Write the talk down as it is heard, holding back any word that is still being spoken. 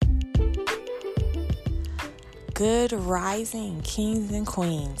Good rising, kings and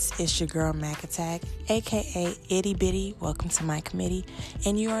queens. It's your girl Mac Attack, aka Itty Bitty. Welcome to my committee,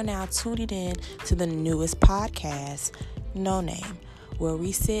 and you are now tuning in to the newest podcast, No Name, where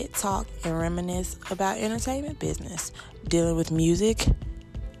we sit, talk, and reminisce about entertainment business, dealing with music,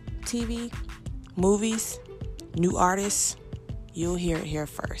 TV, movies, new artists. You'll hear it here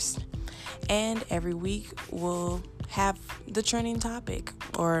first. And every week we'll have the trending topic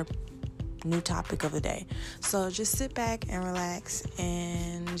or new topic of the day. So just sit back and relax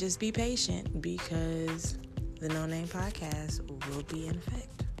and just be patient because the No Name podcast will be in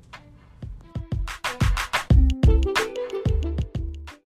effect.